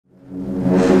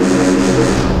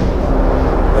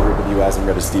hasn't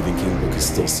read a Stephen King book has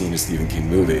still seen a Stephen King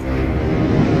movie.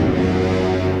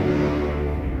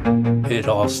 It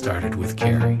all started with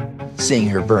Carrie. Seeing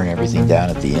her burn everything down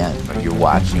at the end, you're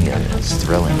watching it, and it's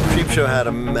thrilling. Creepshow had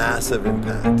a massive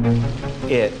impact.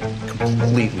 It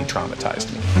completely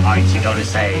traumatized me. Aren't you going to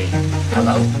say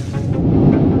hello?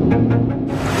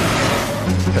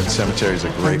 Pet Sematary is a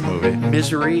great movie.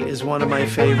 Misery is one of my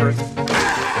favorites.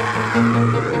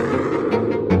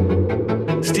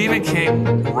 Stephen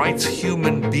King writes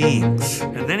human beings,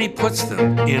 and then he puts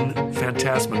them in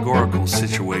phantasmagorical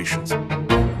situations.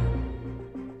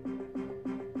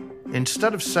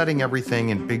 Instead of setting everything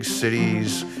in big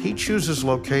cities, he chooses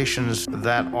locations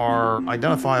that are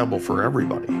identifiable for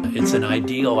everybody. It's an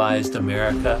idealized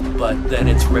America, but then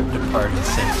it's ripped apart and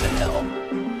sent to hell.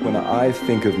 When I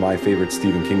think of my favorite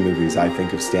Stephen King movies, I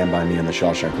think of Stand By Me and The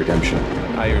Shawshank Redemption.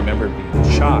 I remember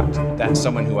being shocked that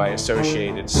someone who I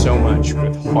associated so much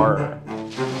with horror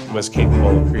was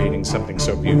capable of creating something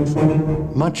so beautiful.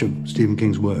 Much of Stephen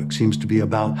King's work seems to be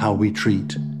about how we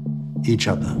treat each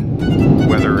other.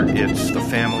 Whether it's the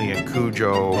family in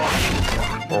Cujo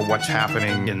or what's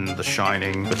happening in The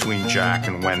Shining between Jack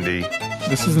and Wendy.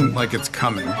 This isn't like it's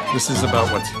coming. This is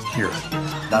about what's here.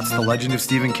 That's the legend of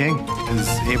Stephen King, is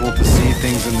able to see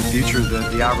things in the future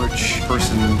that the average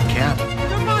person can't.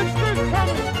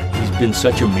 He's been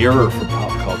such a mirror for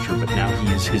pop culture, but now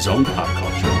he is his own pop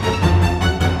culture.